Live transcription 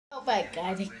Oh my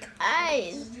god,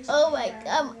 guys. Oh my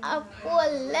god, I'm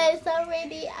full less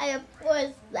already. I am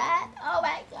full sad. Oh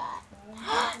my god.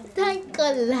 Thank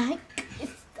God, like,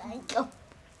 thank you.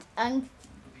 And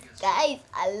guys,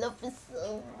 I love you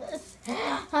so much.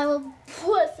 I'm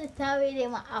full set already.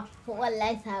 I'm full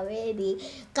less already.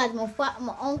 Cause my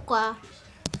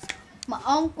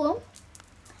uncle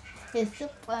is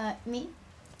support me.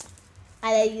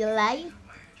 And I like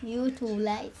you too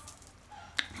like.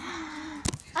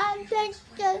 And thank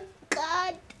you,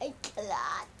 God, thank you,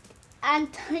 Lord.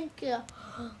 And thank you,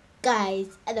 guys.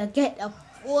 And I get a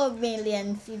 4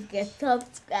 million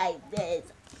subscribers.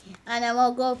 And I'm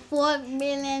gonna go 4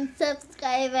 million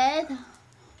subscribers.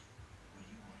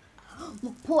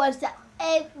 Post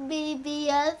every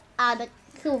videos and the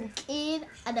cooking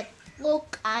and the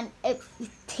cook and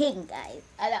everything, guys.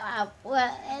 And I have 4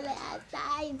 million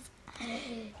times.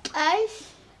 Guys,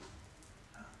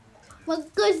 my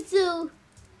good zoo.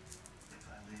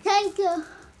 Thank you.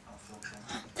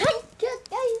 Thank you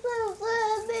guys for 4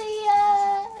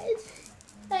 million.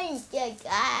 Thank you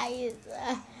guys.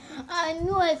 I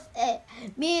know it's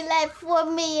me like 4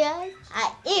 million.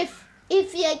 If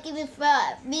you give me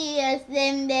 4 million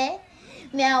same day,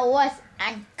 me I wash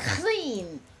and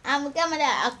clean. I'm coming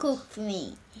to cook for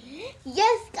me.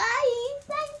 Yes guys,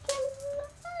 thank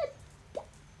you.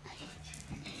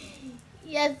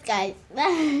 Yes guys.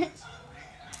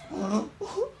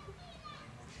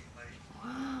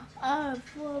 Oh,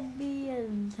 4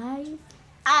 million guys.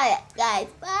 Alright guys,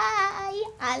 bye.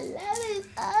 I love you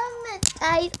so much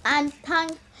guys, and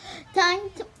thank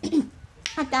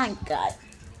God.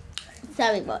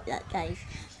 Sorry about that guys.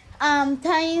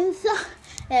 Thanks.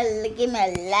 Give me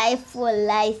a life for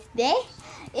life day.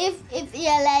 If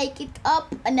you like it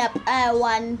up and up, I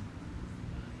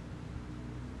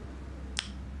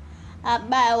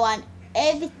buy one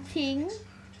everything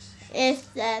is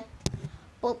that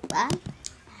Papa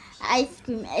ice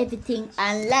cream everything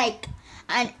and like,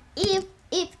 and if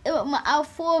my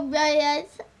 4 brothers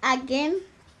again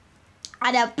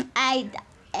and I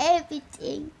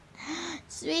everything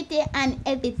sweetie and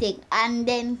everything, and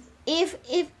then if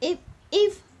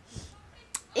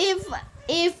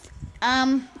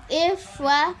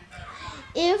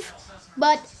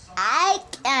but I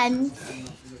can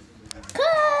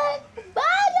cook,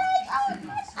 but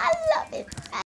I love it.